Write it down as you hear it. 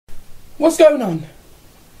What's going on?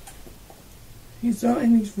 He's not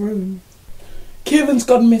in his room. Kieron's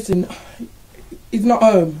gone missing. He's not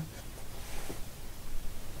home.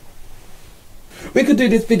 We could do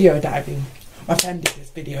this video diving. My friend did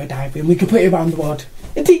this video diving. We could put it around the world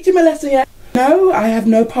and teach him a lesson, yeah? No, I have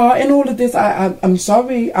no part in all of this. I'm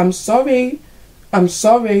sorry. I'm sorry. I'm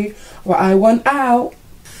sorry. But I want out.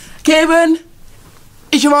 Kieron,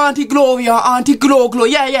 it's your Auntie Gloria, Auntie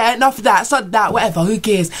Gloria. Yeah, enough of that. Sod that, whatever. Who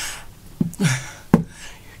cares?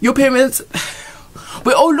 Your parents,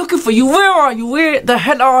 we're all looking for you. Where are you? Where the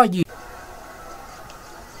hell are you?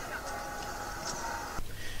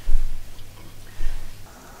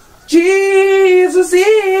 Jesus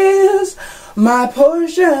is my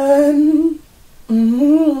portion.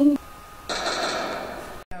 No,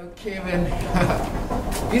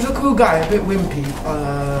 Kieron, he's a cool guy, a bit wimpy.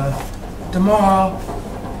 Damar,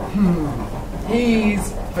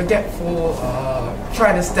 he's forgetful,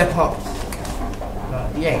 trying to step up.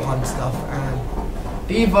 He ain't on stuff. And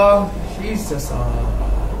Diva, she's just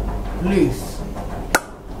loose.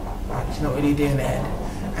 Like, she's not really doing it.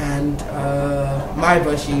 And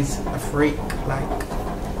Myra, she's a freak, like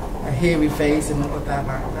a hairy face and all of that,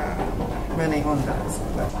 like that. Man ain't on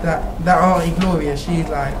that. That Auntie Gloria, she's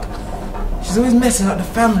always messing up the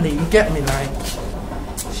family, you get me? Like,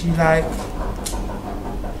 she's like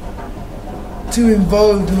too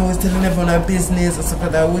involved and always telling everyone her business and stuff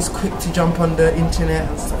like that, always quick to jump on the internet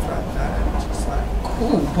and stuff like that. And just like,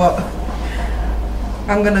 cool, but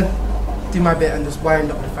I'm gonna do my bit and just wind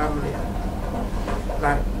up the family.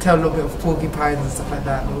 Like, tell a little bit of porcupines and stuff like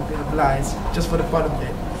that, a little bit of lies, just for the fun of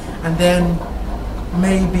it. And then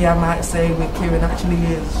maybe I might say where Kieron actually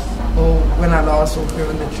is, or when I last saw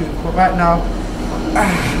Kieron the truth. But right now,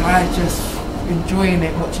 I just enjoying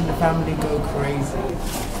it, watching the family go crazy.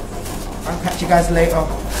 I'll catch you guys later.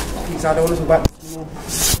 Peace out. I don't want to talk about this anymore.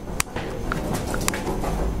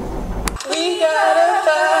 We gotta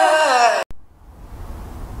fight.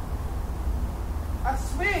 I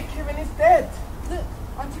swear, Kieron is dead. Look,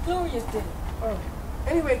 Auntie Gloria's dead. Oh.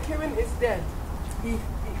 Anyway, Kieron is dead.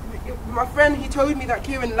 My friend, he told me that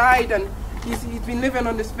Kieron lied and he's been living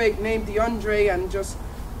on this fake name, DeAndre, and just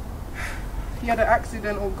he had an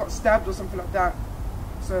accident or got stabbed or something like that.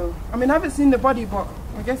 So, I mean, I haven't seen the body, but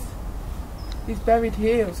I guess he's buried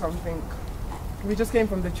here or something. We just came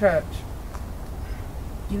from the church.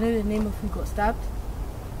 You know the name of who got stabbed?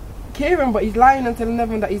 Kieron, but he's lying and telling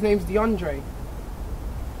everyone that his name's DeAndre.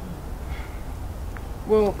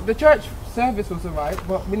 Well, the church service was alright,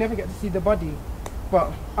 but we never get to see the body.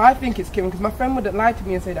 But I think it's Kieron, because my friend wouldn't lie to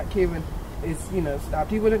me and say that Kieron is, you know,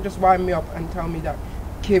 stabbed. He wouldn't just wind me up and tell me that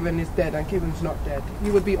Kieron is dead and Kieron's not dead.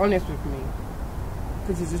 He would be honest with me,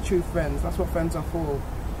 because he's a true friend. That's what friends are for.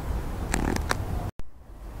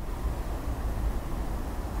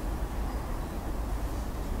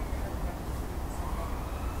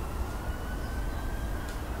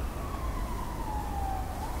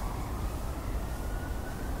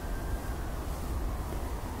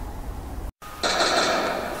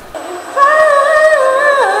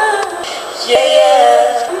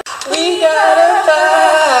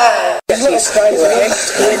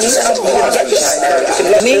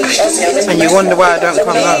 And you wonder why I don't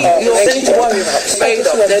come home.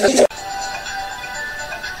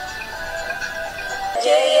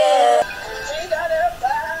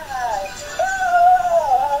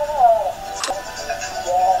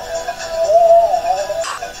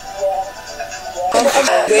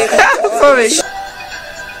 Sorry.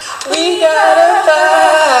 We gotta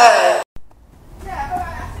fight. Yeah,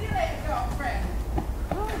 alright, I'll see you later, girlfriend.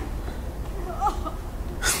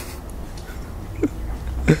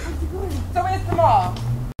 So where's Damar?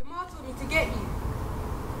 Damar told me to get you.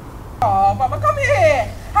 Oh, Mama, come here.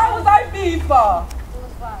 How was I FIFA? It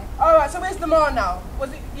was fine. Alright, so where's Damar now?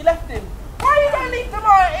 Was it you left him? Why are you gonna leave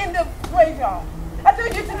Damar in the graveyard? I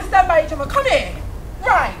told you to stand by each other. Come here.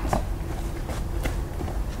 Right.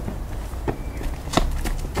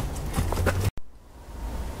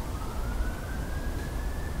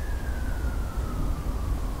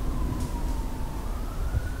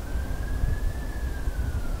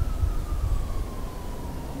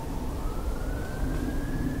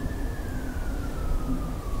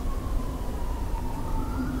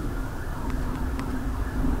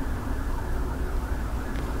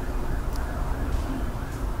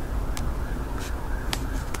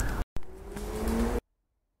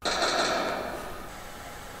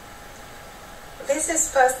 This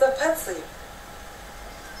is Pastor Patsy,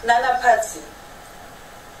 Nana Patsy,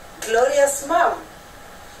 Gloria's mom.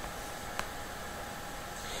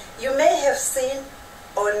 You may have seen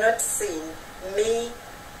or not seen me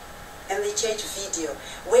and the church video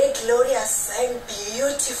where Gloria sang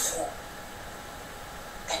beautiful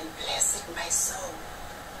and blessed my soul.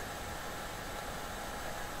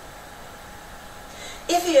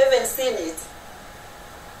 If you haven't seen it,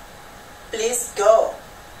 please go,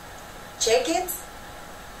 check it,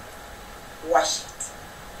 watch it.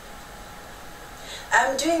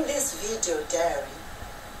 I'm doing this video diary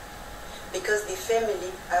because the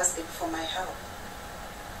family asked for my help.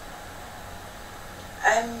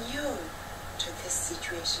 I'm new to this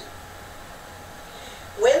situation.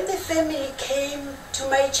 When the family came to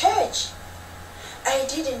my church, I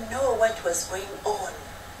didn't know what was going on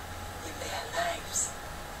in their lives.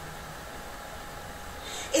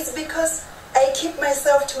 It's because I keep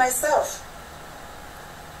myself to myself,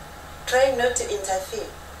 trying not to interfere.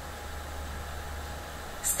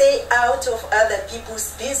 Stay out of other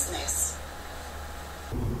people's business.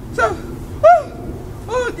 So,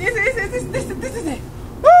 this is it.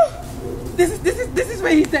 This is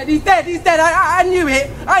where he's dead. He's dead. I knew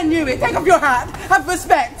it. Take off your hat. Have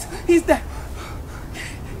respect. He's dead.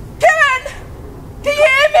 Kieron! Can you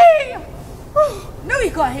hear me? No, he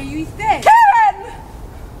can't hear you. He's dead. Kieron!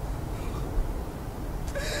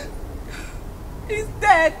 He's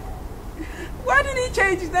dead. Why did he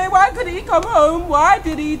change his name? Why couldn't he come home? Why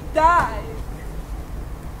did he die?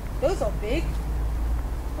 Those are big.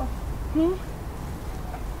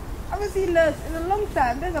 I haven't seen those in a long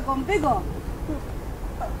time. Those have gone bigger.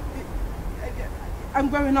 I'm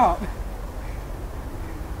growing up.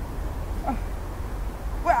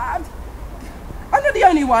 Well, I'm not the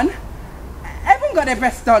only one. Everyone got their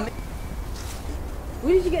breasts done.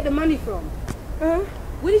 Where did you get the money from?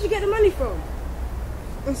 Where did you get the money from?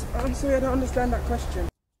 I'm sorry, I don't understand that question.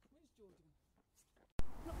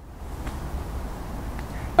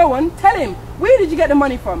 Go on, tell him. Where did you get the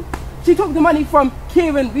money from? She took the money from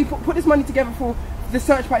Kieron. We put this money together for the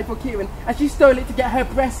search party for Kieron, and she stole it to get her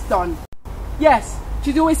breasts done. Yes,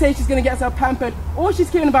 she's always saying she's going to get herself pampered. All she's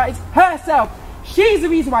caring about is herself. She's the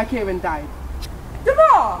reason why Kieron died.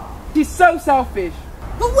 Demar! She's so selfish.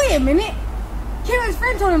 But wait a minute. Kieron's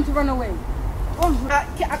friend told him to run away.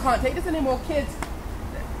 I can't take this anymore, kids.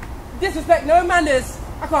 Disrespect, no manners.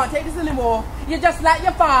 I can't take this anymore. You're just like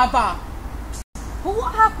your father. But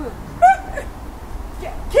what happened?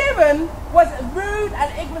 Kieron was rude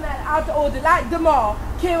and ignorant and out of order, like Demar.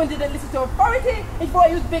 Kieron didn't listen to authority. He thought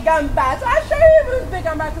he was big and bad. So I show him he was big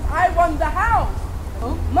and bad because I run the house.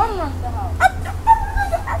 Oh, Mum runs the house.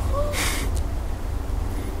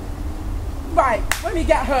 Right, when we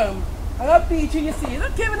get home, I'm gonna beat you. You see,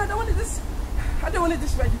 look, Kieron, I don't want to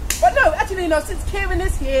disrespect you. But no, actually, no. Since Kieron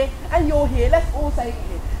is here and you're here, let's all say it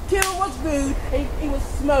here. Kieron was rude. He was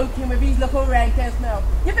smoking with his little rank and smell.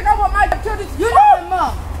 You think I want my children to... You know my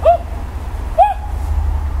mum.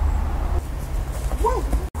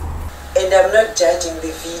 And I'm not judging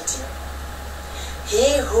the video.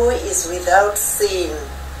 He who is without sin,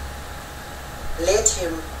 let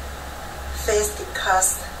him first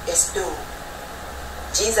cast a stone.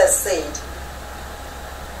 Jesus said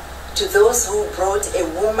to those who brought a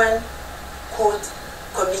woman caught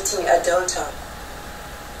committing adultery.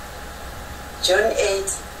 John 8,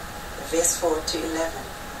 verse 4 to 11.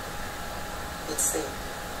 It said,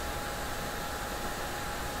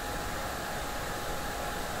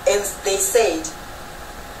 and they said,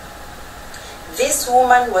 this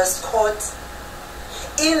woman was caught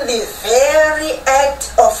in the very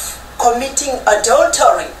act of committing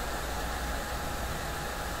adultery.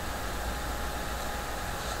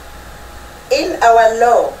 In our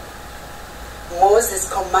law,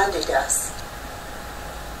 Moses commanded us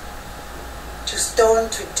to stone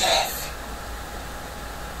to death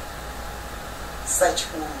such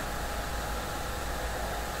woman.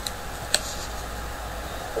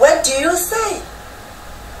 What do you say?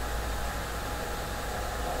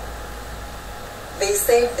 They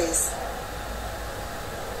say this,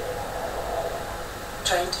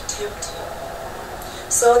 trying to tempt him,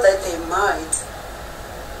 so that they might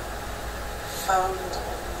found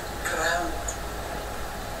ground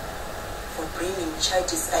for bringing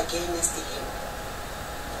charges against him.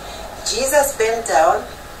 Jesus bent down,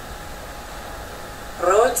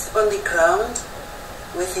 wrote on the ground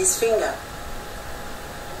with his finger,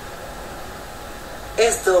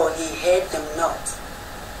 as though he heard them not.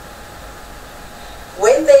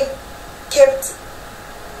 When they kept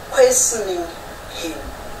questioning him,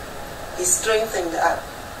 he strengthened up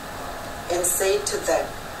and said to them,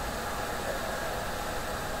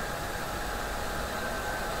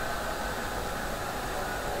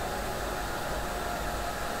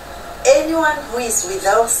 anyone who is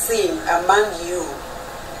without sin among you,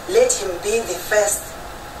 let him be the first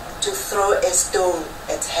to throw a stone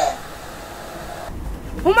at her.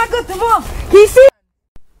 Oh my God, the mom! Can you see?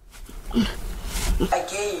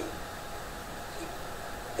 Again, he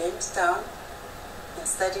bent down and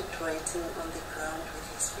started writing on the ground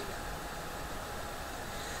with his finger.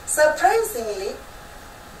 Surprisingly,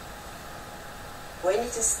 when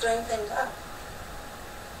it strengthened up,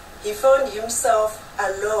 he found himself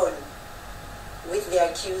alone with the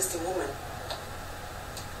accused woman.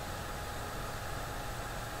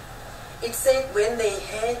 It said when they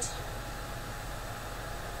had,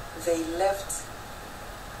 they left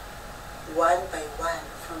one by one,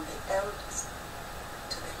 from the eldest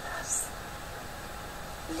to the last,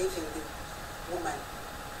 leaving the woman.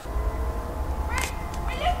 Where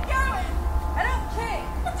are you going? I don't care.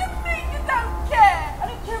 What do you mean you don't care? I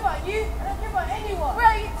don't care about you. I don't care about anyone.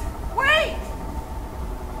 Wait! Wait!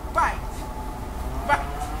 Right.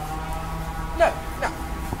 No.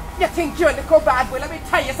 You think you're a little bad boy? Let me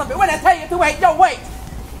tell you something. When I tell you to wait, you wait.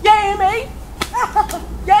 You hear me?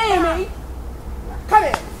 You hear me? Come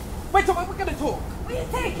here. Wait till we're going to talk. Where are you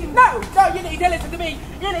taking me? No, you need to listen to me.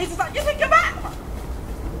 You need to start. You think you're bad?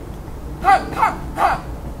 Come.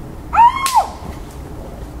 Oh!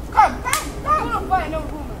 Come. I'm not fighting no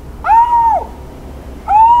woman. Oh!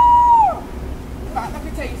 Right, let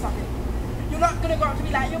me tell you something. You're not going to go up to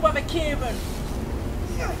me like your brother Kieron.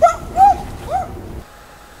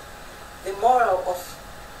 The moral of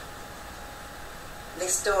the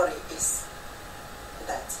story is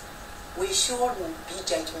that we shouldn't be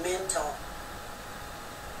judgmental.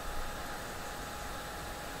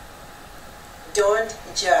 Don't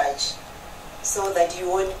judge so that you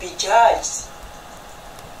won't be judged.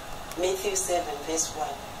 Matthew 7 verse 1.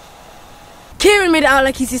 Kieron made it out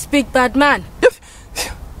like he's this big bad man.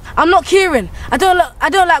 I'm not Kieron. I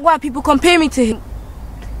don't like why people compare me to him.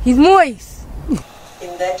 He's moist.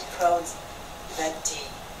 In that crowd that day,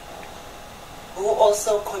 who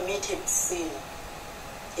also committed sin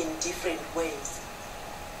in different ways,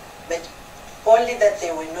 but only that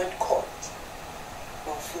they were not caught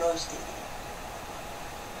or flogged.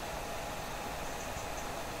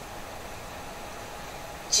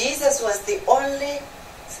 Jesus is the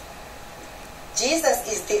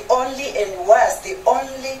only and was the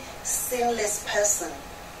only sinless person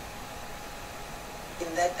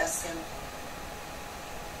in that assembly.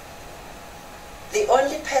 The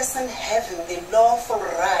only person having the lawful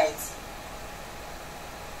right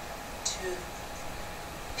to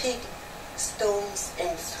pick stones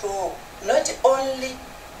and throw, not only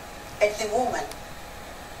at the woman,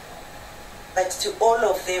 but to all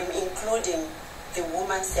of them, including the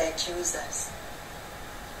woman's accusers.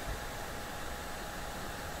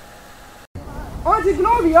 Auntie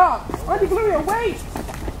Gloria, wait!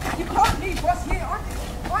 You can't leave us here,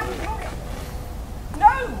 Auntie Gloria.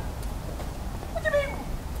 No! What do you mean?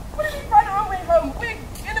 What do you mean find our way home? We're in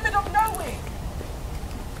the middle of nowhere.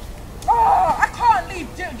 Oh, I can't leave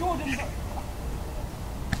Jordan.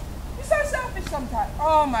 You're so selfish sometimes.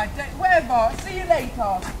 Oh my day, whatever. See you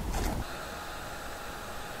later.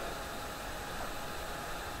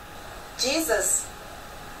 Jesus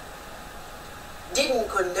didn't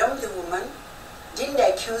condemn the woman, didn't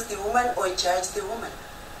accuse the woman or judge the woman.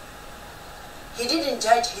 He didn't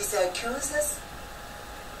judge his accusers.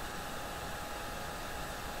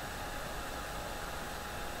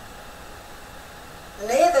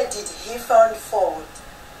 Neither did he find fault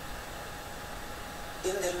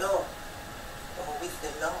in the law or with the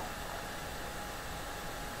law,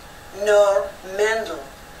 nor meddle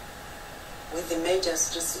with the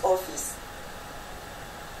magistrate's office,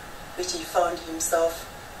 which he found himself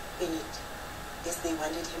in it, as they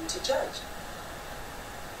wanted him to judge.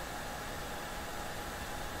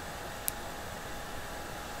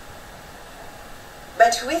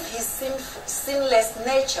 But with his sinless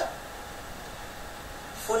nature,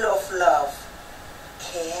 full of love,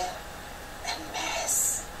 care, and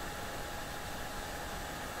mercy,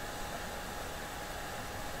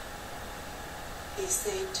 he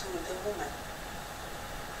said to the woman,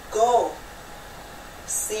 "Go,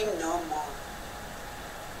 sin no more."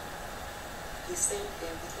 He said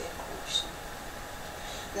there with a caution,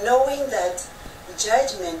 knowing that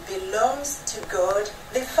judgment belongs to God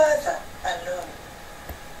the Father alone,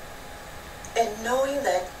 and knowing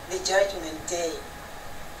that the judgment day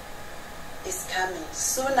is coming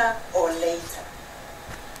sooner or later.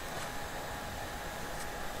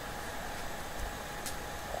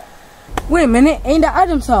 Wait a minute, ain't that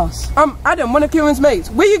Adam's house? Adam, one of Kieron's mates.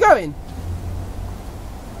 Where you going?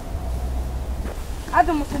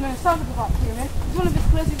 Adam must have known something about Kieron. He's one of his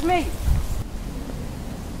closest mates.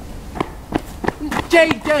 Jay,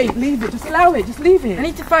 leave it. Just allow it. Just leave it. I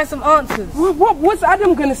need to find some answers. What's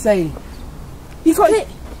Adam gonna say? If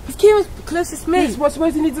Kieron's closest mate. Yes, but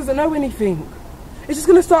suppose he doesn't know anything. It's just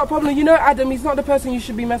gonna start a problem. You know, Adam, he's not the person you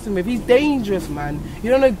should be messing with. He's dangerous, man. You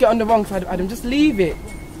don't know, get on the wrong side of Adam. Just leave it.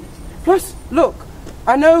 Plus, look,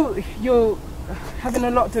 I know you're having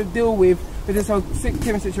a lot to deal with this whole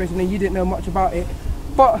Kieron situation and you didn't know much about it.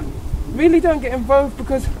 But really don't get involved,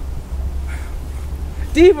 because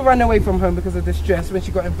Diva ran away from home because of the stress when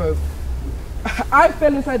she got involved. I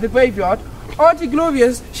fell inside the graveyard. Auntie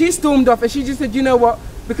Gloria's, she stormed off and she just said, you know what,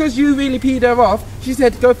 because you really peed her off, she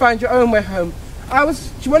said, go find your own way home.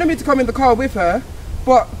 She wanted me to come in the car with her,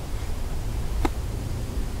 but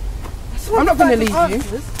I'm not going to leave you.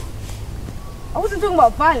 I wasn't talking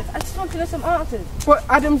about violence, I just want to know some answers. But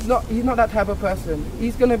Adam's he's not that type of person.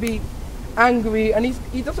 He's going to be angry and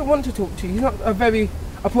he doesn't want to talk to you. He's not a very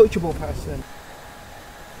approachable person.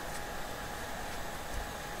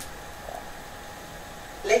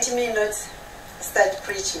 Let me not start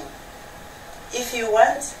preaching. If you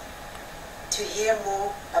want to hear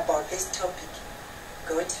more about this topic,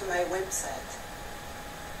 go to my website,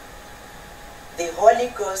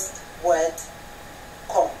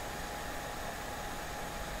 theholyghostword.com.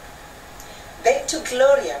 Back to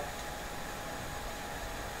Gloria.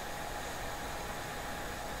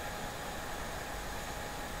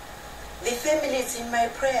 The family is in my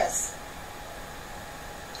prayers.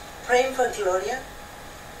 Praying for Gloria,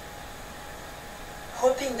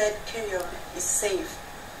 hoping that Kerion is safe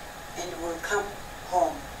and will come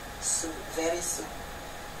home soon, very soon.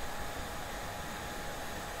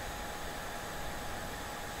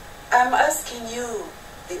 I'm asking you,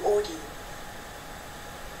 the audience,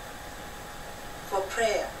 for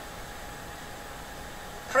prayer.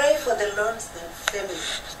 Pray for the Lonsdale family.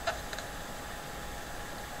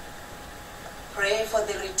 Pray for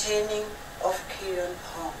the returning of Kieron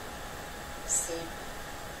home. See,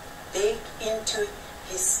 dig into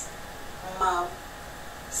his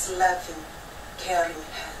mom's loving, caring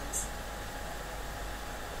hands.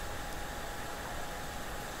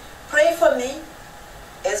 Pray for me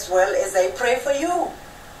as well as I pray for you.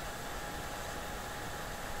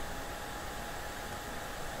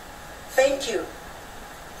 Thank you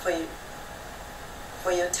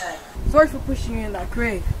for your time. Sorry for pushing you in that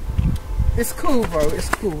grave. It's cool, bro. It's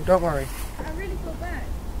cool. Don't worry. I really feel bad.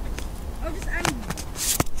 I was just angry.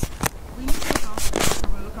 We need to look after each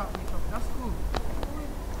other, look out for each other. That's cool.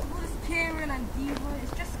 All this Kieron and Diva,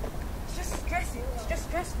 it's just stressing. It's just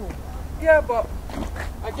stressful. Yeah, but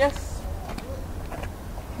I guess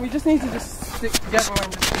we just need to just stick together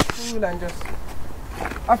and just be cool and just...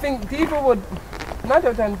 I think Diva would... 9 out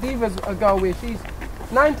of 10, Diva's a girl where she's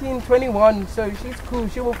 19, 21, so she's cool.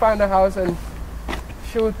 She will find a house and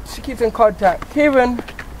she keeps in contact. Kieron,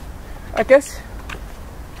 I guess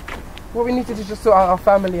what we need to do is just sort out our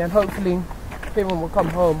family and hopefully Kieron will come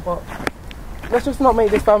home. But let's just not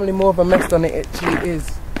make this family more of a mess than it actually is.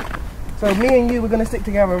 So me and you, we're going to stick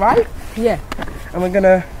together, right? Yeah. And we're going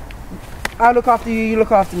to... I'll look after you, you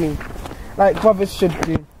look after me. Like brothers should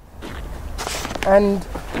do. And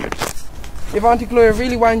if Auntie Gloria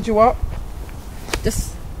really winds you up,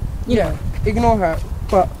 Just, yeah, ignore her.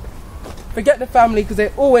 But forget the family because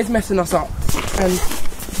they're always messing us up. And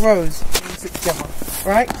bros, we stick together,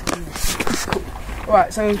 right? Cool.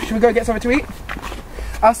 Alright, so should we go get something to eat?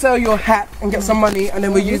 I'll sell your hat and get some money and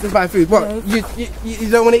then we'll use this to buy food. What? You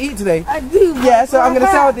don't want to eat today? I do. Yeah, so I'm going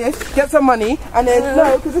to sell this, get some money, and then,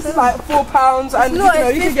 no, because this is like £4 and No,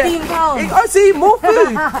 you it's can £15. get... Oh, see, more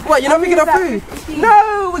food. What, you're not picking up food?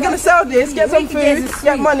 No, we're going to sell this, get some food,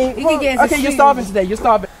 get money. Okay, you're starving today, you're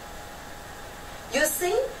starving. You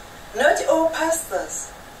see, not all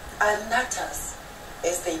pastors are nutters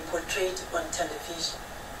as they portrayed on television.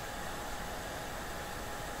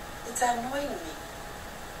 It's annoying me.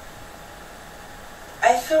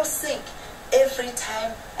 I feel sick every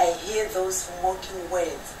time I hear those mocking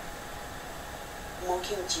words,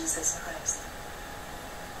 mocking Jesus Christ.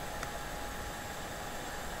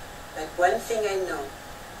 But one thing I know,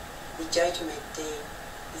 the judgment day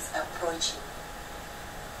is approaching.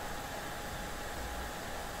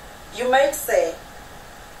 You might say,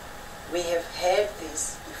 we have heard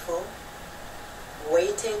this before,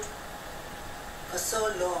 waited for so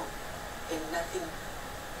long and nothing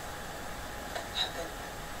happened.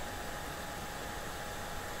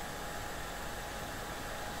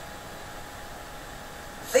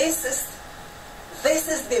 This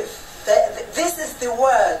is the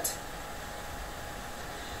word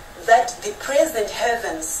that the present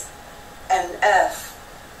heavens and earth,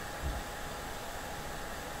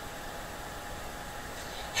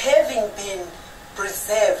 having been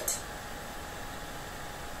preserved,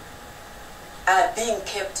 are being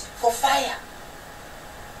kept for fire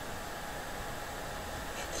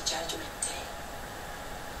at the judgment day.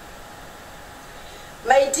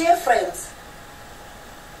 My dear friends,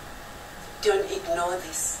 don't ignore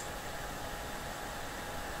this.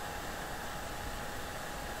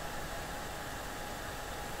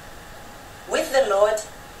 With the Lord,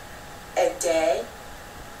 a day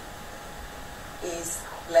is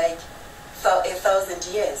like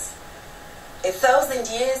 1,000 years. 1,000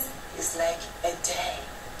 years is like a day.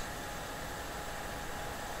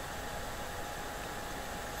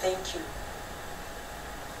 Thank you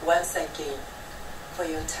once again for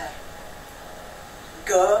your time.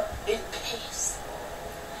 Go in peace.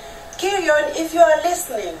 Kerion, if you are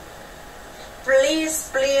listening, please,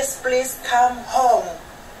 please, please come home.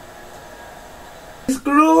 It's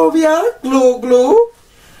Gloria, Glow.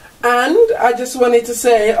 And I just wanted to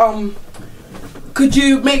say, could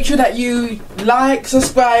you make sure that you like,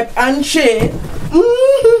 subscribe and share?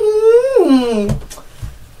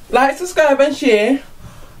 Like, subscribe and share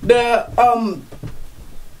the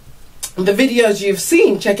videos you've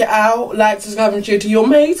seen. Check it out. Like, subscribe and share to your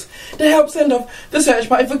mates to help send off the search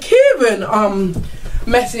party for Kieron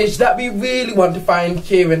message that we really want to find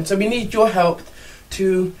Kieron. So we need your help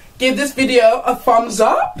to give this video a thumbs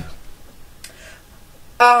up,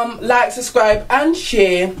 like, subscribe and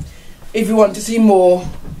share if you want to see more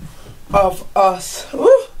of us.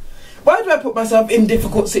 Ooh, why do I put myself in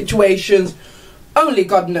difficult situations? Only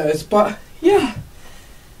God knows. But yeah,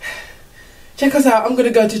 check us out. I'm going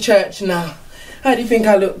to go to church now. How do you think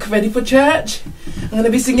I look? Ready for church? I'm going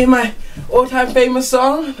to be singing my all-time famous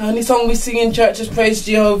song. The only song we sing in church is Praise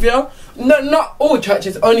Jehovah. No, not all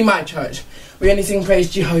churches, only my church. We only sing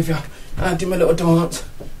Praise Jehovah. I'll do my little dance.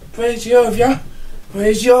 Praise Jehovah.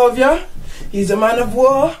 Praise Jehovah. He's a man of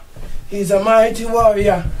war. He's a mighty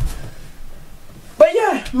warrior. But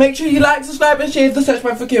yeah, make sure you like, subscribe and share the search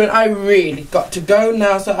bar for Kieron. I really got to go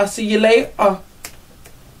now, so I'll see you later.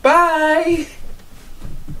 Bye.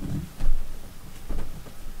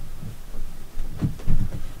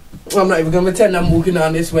 I'm not even going to pretend I'm walking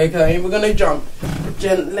down this way because I ain't even going to jump.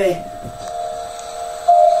 Gently.